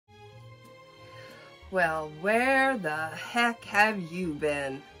Well, where the heck have you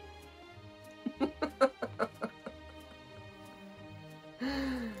been?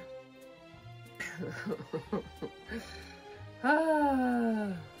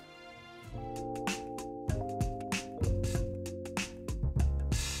 Ah.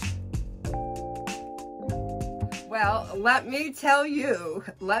 Well, let me tell you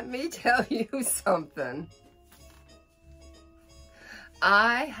something.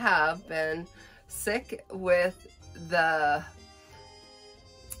 I have been sick with the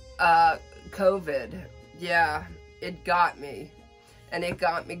COVID. Yeah, it got me, and it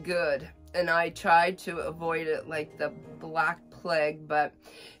got me good. And I tried to avoid it like the Black Plague, but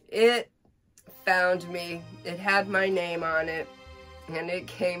it found me. It had my name on it, and it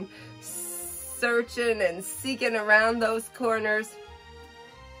came searching and seeking around those corners.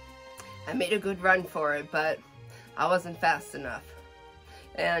 I made a good run for it, but I wasn't fast enough.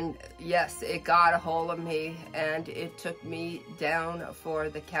 And yes, it got a hold of me, and it took me down for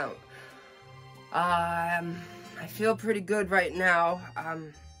the count. I feel pretty good right now.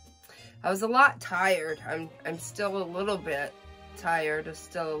 I was a lot tired. I'm still a little bit tired,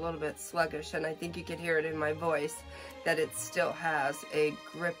 still a little bit sluggish, and I think you could hear it in my voice that it still has a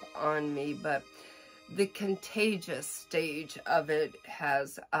grip on me, but the contagious stage of it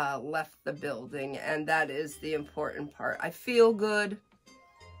has left the building, and that is the important part. I feel good,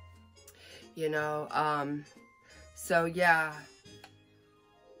 you know, so yeah,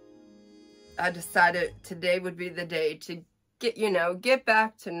 I decided today would be the day to get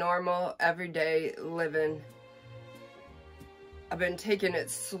back to normal, everyday living. I've been taking it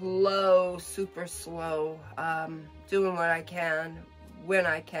slow, super slow, doing what I can, when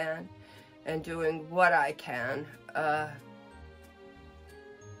I can, and doing what I can.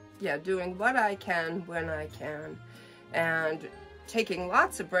 Yeah, doing what I can, when I can, and taking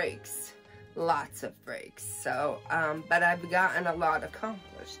lots of breaks. So, but I've gotten a lot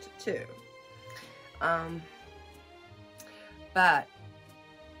accomplished too. But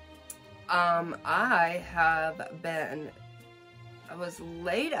I was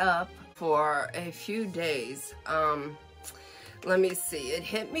laid up for a few days. Let me see, it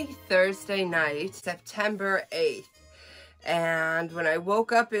hit me Thursday night, September 8th. And when I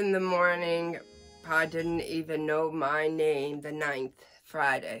woke up in the morning, I didn't even know my name, the 9th,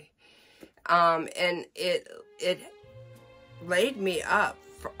 Friday. And it laid me up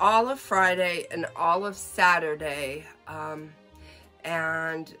for all of Friday and all of Saturday,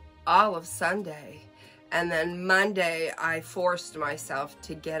 and all of Sunday. And then Monday, I forced myself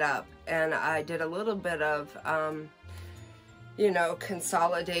to get up, and I did a little bit of, you know,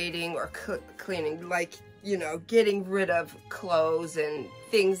 consolidating or cleaning, like, you know, getting rid of clothes and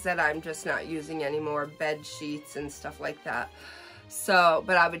things that I'm just not using anymore, bed sheets and stuff like that. So,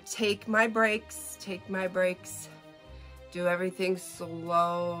 but I would take my breaks, do everything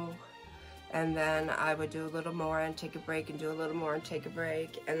slow, and then I would do a little more and take a break and do a little more and take a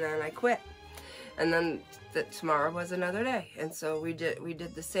break, and then I quit. And then tomorrow was another day, and so we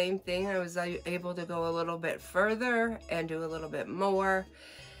did the same thing. I was able to go a little bit further and do a little bit more,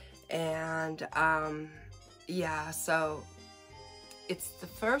 and yeah, so it's the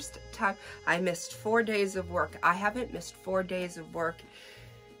first time I missed 4 days of work. I haven't missed 4 days of work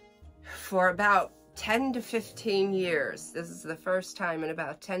for about 10 to 15 years. This is the first time in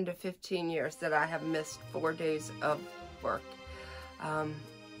about 10 to 15 years that I have missed 4 days of work.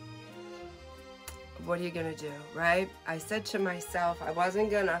 What are you gonna do, right? I said to myself, I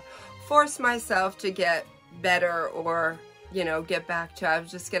wasn't gonna force myself to get better or, you know, get back to, I was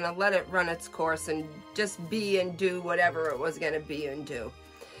just gonna let it run its course and just be and do whatever it was gonna be and do.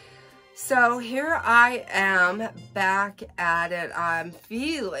 So here I am back at it. I'm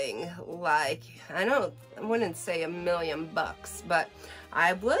feeling like, I wouldn't say $1 million, but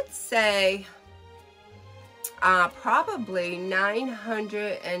I would say probably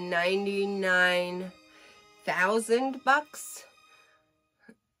 $999,000.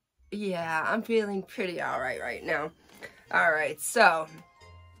 Yeah, I'm feeling pretty all right now. All right, so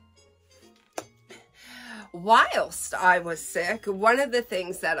whilst I was sick, one of the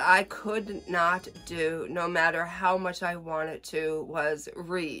things that I could not do, no matter how much I wanted to, was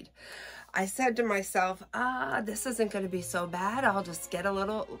read. I said to myself, this isn't going to be so bad. I'll just get a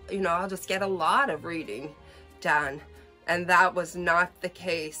little, you know, I'll just get a lot of reading done. And that was not the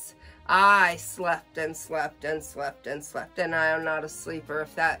case. I slept and slept and slept and slept, and I am not a sleeper.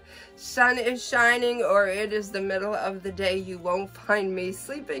 If that sun is shining or it is the middle of the day, you won't find me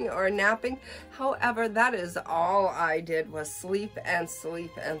sleeping or napping. However, that is all I did, was sleep and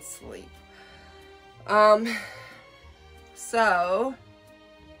sleep and sleep. So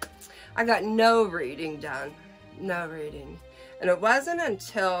I got no reading done. No reading. And it wasn't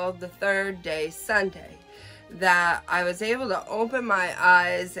until the third day, Sunday, that I was able to open my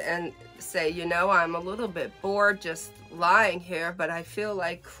eyes and say, you know, I'm a little bit bored just lying here, but I feel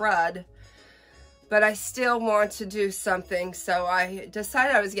like crud. But I still want to do something, so I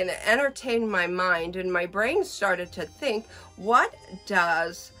decided I was going to entertain my mind, and my brain started to think, what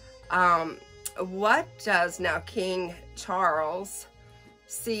does now King Charles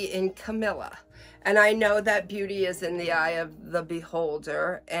see in Camilla? And I know that beauty is in the eye of the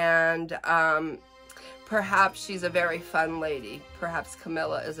beholder, and perhaps she's a very fun lady. Perhaps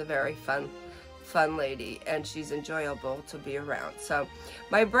Camilla is a very fun lady, and she's enjoyable to be around. So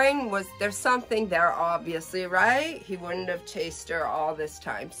my brain was, there's something there, obviously, right? He wouldn't have chased her all this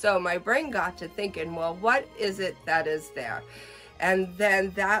time. So my brain got to thinking, well, what is it that is there? And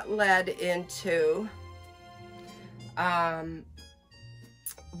then that led into,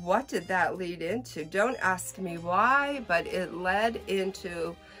 what did that lead into? Don't ask me why, but it led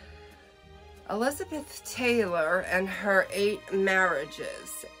into Elizabeth Taylor and her 8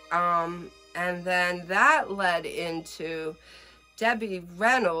 marriages. And then that led into Debbie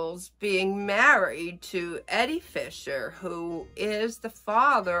Reynolds being married to Eddie Fisher, who is the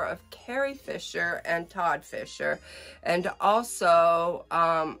father of Carrie Fisher and Todd Fisher. And also,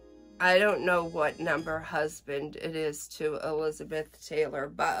 I don't know what number husband it is to Elizabeth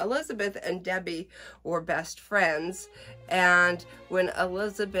Taylor, but Elizabeth and Debbie were best friends. And when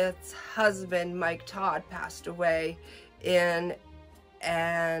Elizabeth's husband, Mike Todd, passed away in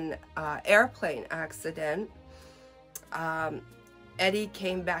an airplane accident, Eddie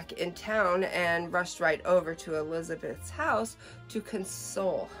came back in town and rushed right over to Elizabeth's house to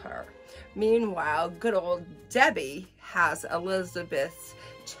console her. Meanwhile, good old Debbie has Elizabeth's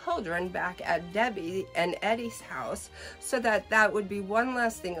children back at Debbie and Eddie's house, so that would be one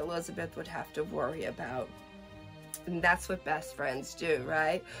less thing Elizabeth would have to worry about. And that's what best friends do,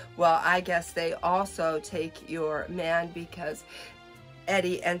 right? Well, I guess they also take your man, because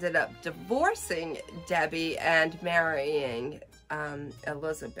Eddie ended up divorcing Debbie and marrying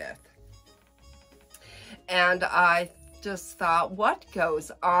Elizabeth. And I just thought, what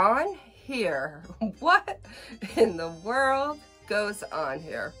goes on here? What in the world goes on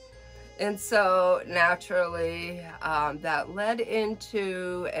here? And so naturally, that led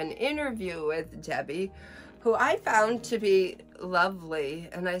into an interview with Debbie, who I found to be lovely.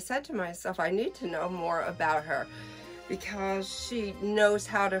 And I said to myself, I need to know more about her, because she knows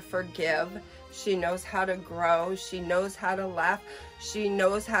how to forgive, she knows how to grow, she knows how to laugh, she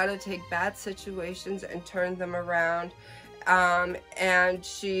knows how to take bad situations and turn them around, and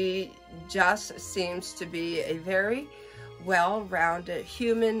she just seems to be a very well-rounded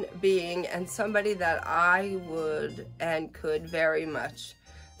human being, and somebody that I would and could very much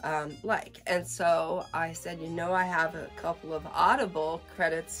like. And so I said, you know, I have a couple of Audible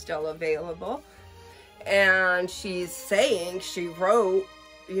credits still available. And she's saying she wrote,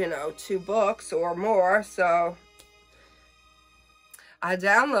 you know, 2 books or more. So I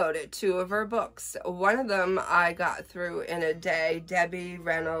downloaded 2 of her books. One of them I got through in a day, Debbie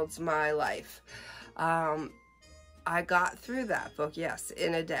Reynolds' My Life. I got through that book, yes,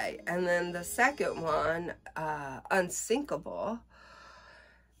 in a day. And then the second one, Unsinkable,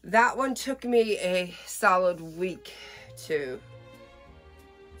 that one took me a solid week to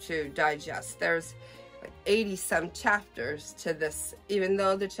digest. There's 80-some chapters to this. Even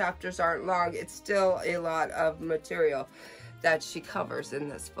though the chapters aren't long, it's still a lot of material that she covers in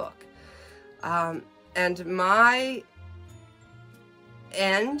this book. And my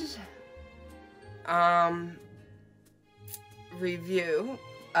end review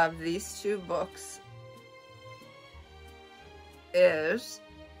of these 2 books is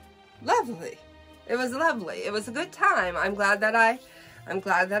lovely. It was lovely. It was a good time. I'm glad that I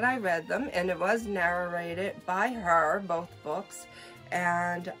read them, and it was narrated by her, both books,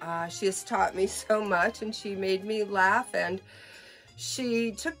 and she has taught me so much, and she made me laugh, and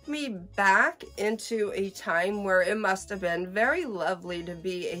she took me back into a time where it must have been very lovely to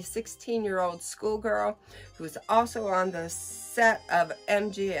be a 16-year-old schoolgirl who's also on the set of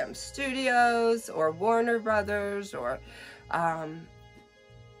MGM Studios or Warner Brothers or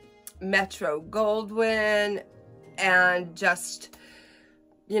Metro-Goldwyn, and just,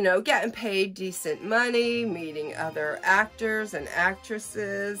 you know, getting paid decent money, meeting other actors and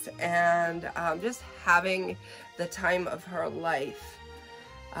actresses, and just having the time of her life.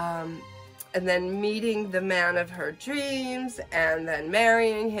 and then meeting the man of her dreams, and then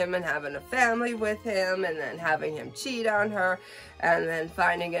marrying him and having a family with him, and then having him cheat on her, and then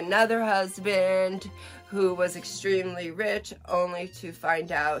finding another husband who was extremely rich, only to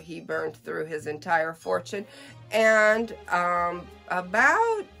find out he burned through his entire fortune, and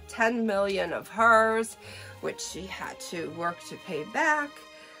about 10 million of hers, which she had to work to pay back.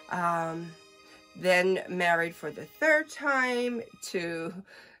 Then married for the third time to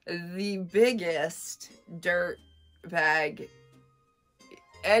the biggest dirt bag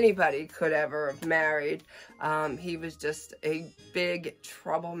anybody could ever have married. He was just a big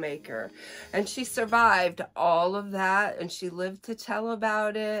troublemaker, and she survived all of that, and she lived to tell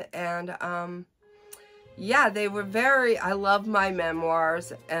about it. And yeah, they were very, I love my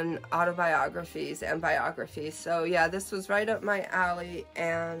memoirs and autobiographies and biographies, so yeah, this was right up my alley.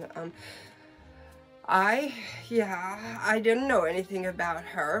 And I didn't know anything about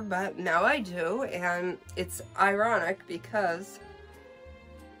her, but now I do. And it's ironic because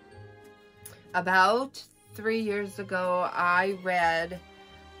about 3 years ago, I read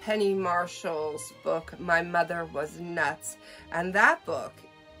Penny Marshall's book, My Mother Was Nuts, and that book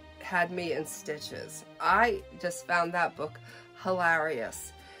had me in stitches. I just found that book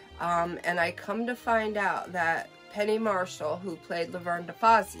hilarious. And I come to find out that Penny Marshall, who played Laverne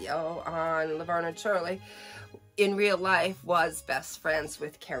DeFazio on Laverne and Shirley, in real life was best friends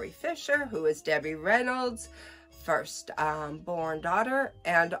with Carrie Fisher, who is Debbie Reynolds' first born daughter.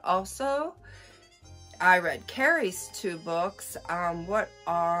 And also, I read Carrie's 2 books. What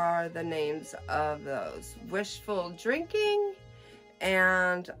are the names of those? Wishful Drinking,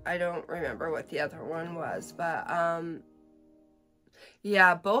 and I don't remember what the other one was, but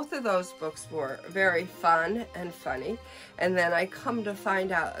yeah, both of those books were very fun and funny. And then I come to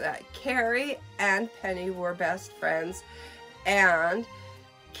find out that Carrie and Penny were best friends, and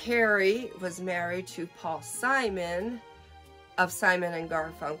Carrie was married to Paul Simon of Simon and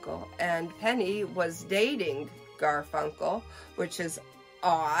Garfunkel, and Penny was dating Garfunkel, which is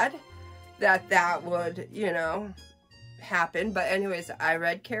odd that that would, you know, happen. But anyways, I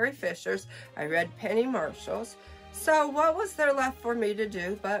read Carrie Fisher's, I read Penny Marshall's. So what was there left for me to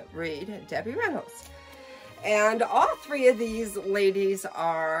do but read Debbie Reynolds? And all 3 of these ladies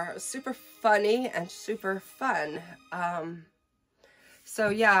are super funny and super fun. So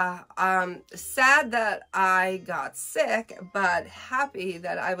yeah, sad that I got sick, but happy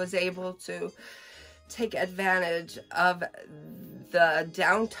that I was able to take advantage of the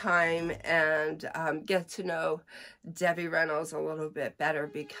downtime and get to know Debbie Reynolds a little bit better,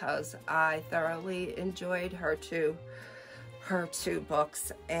 because I thoroughly enjoyed her two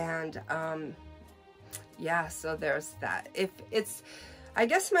books. And yeah, so there's that. I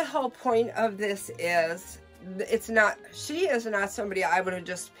guess my whole point of this is, she is not somebody I would have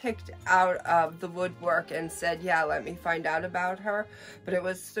just picked out of the woodwork and said, yeah, let me find out about her. But it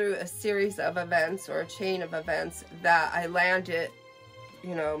was through a series of events, or a chain of events, that I landed,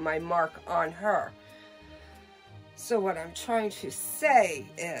 you know, my mark on her. So what I'm trying to say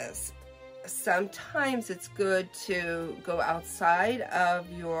is, sometimes it's good to go outside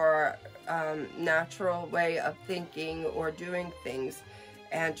of your natural way of thinking or doing things,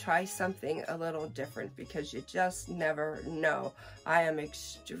 and try something a little different, because you just never know. I am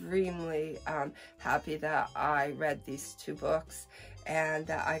extremely happy that I read these 2 books, and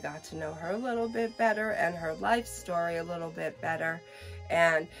that I got to know her a little bit better, and her life story a little bit better.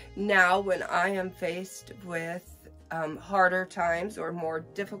 And now when I am faced with harder times or more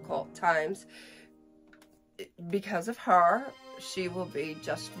difficult times, because of her, she will be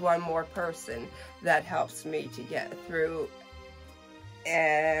just one more person that helps me to get through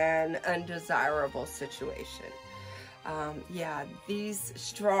an undesirable situation. Yeah, these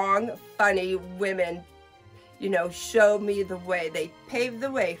strong, funny women, you know, show me the way. They pave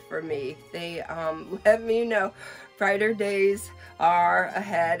the way for me. They let me know brighter days are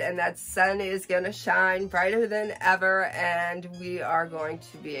ahead, and that sun is going to shine brighter than ever, and we are going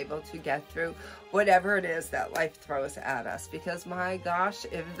to be able to get through whatever it is that life throws at us. Because my gosh,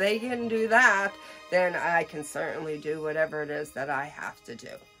 if they can do that, then I can certainly do whatever it is that I have to do.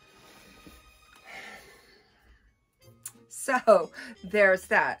 So there's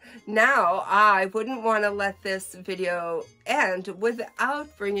that. Now, I wouldn't want to let this video end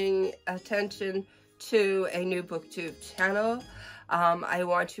without bringing attention to a new booktube channel. I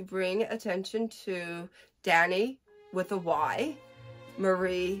want to bring attention to Danny with a Y,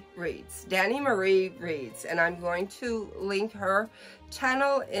 Marie Reads. Danny Marie Reads, and I'm going to link her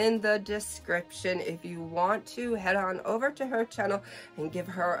channel in the description. If you want to head on over to her channel and give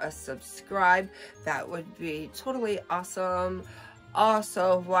her a subscribe, that would be totally awesome.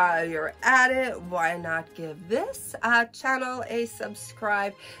 Also, while you're at it, why not give this channel a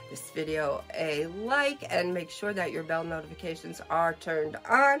subscribe, this video a like, and make sure that your bell notifications are turned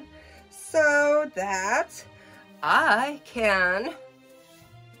on so that I can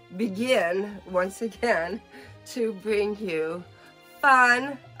begin once again to bring you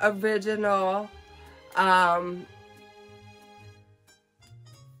fun, original,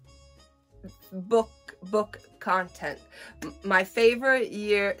 book content. My favorite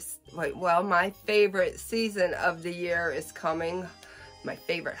my favorite season of the year is coming. My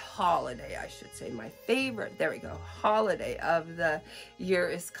favorite holiday, I should say. Holiday of the year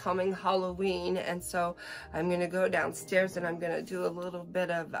is coming, Halloween. And so I'm going to go downstairs and I'm going to do a little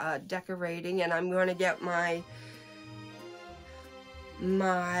bit of decorating, and I'm going to get my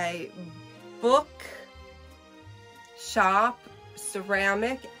book shop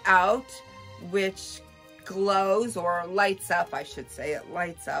ceramic out, which glows or lights up, I should say. It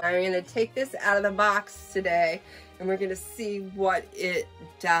lights up. I'm going to take this out of the box today and we're going to see what it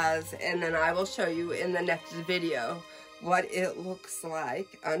does, and then I will show you in the next video what it looks like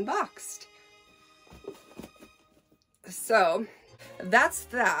unboxed. So that's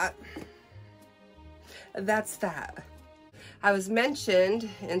that. I was mentioned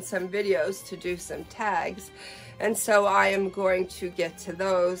in some videos to do some tags, and so I am going to get to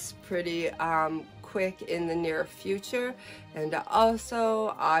those pretty quick in the near future. And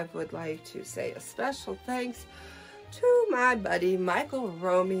also I would like to say a special thanks to my buddy Michael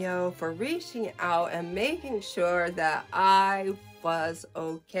Romeo for reaching out and making sure that I was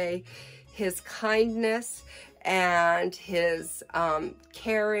okay. His kindness and his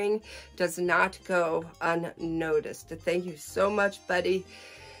caring does not go unnoticed. Thank you so much, buddy.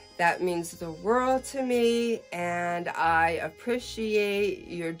 That means the world to me, and I appreciate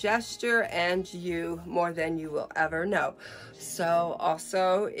your gesture and you more than you will ever know. So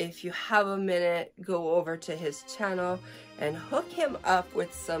also, if you have a minute, go over to his channel and hook him up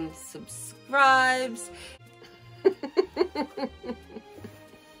with some subscribes.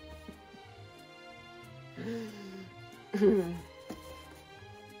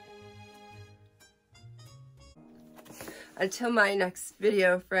 Until my next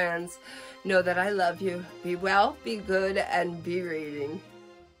video, friends, know that I love you. Be well, be good, and be reading.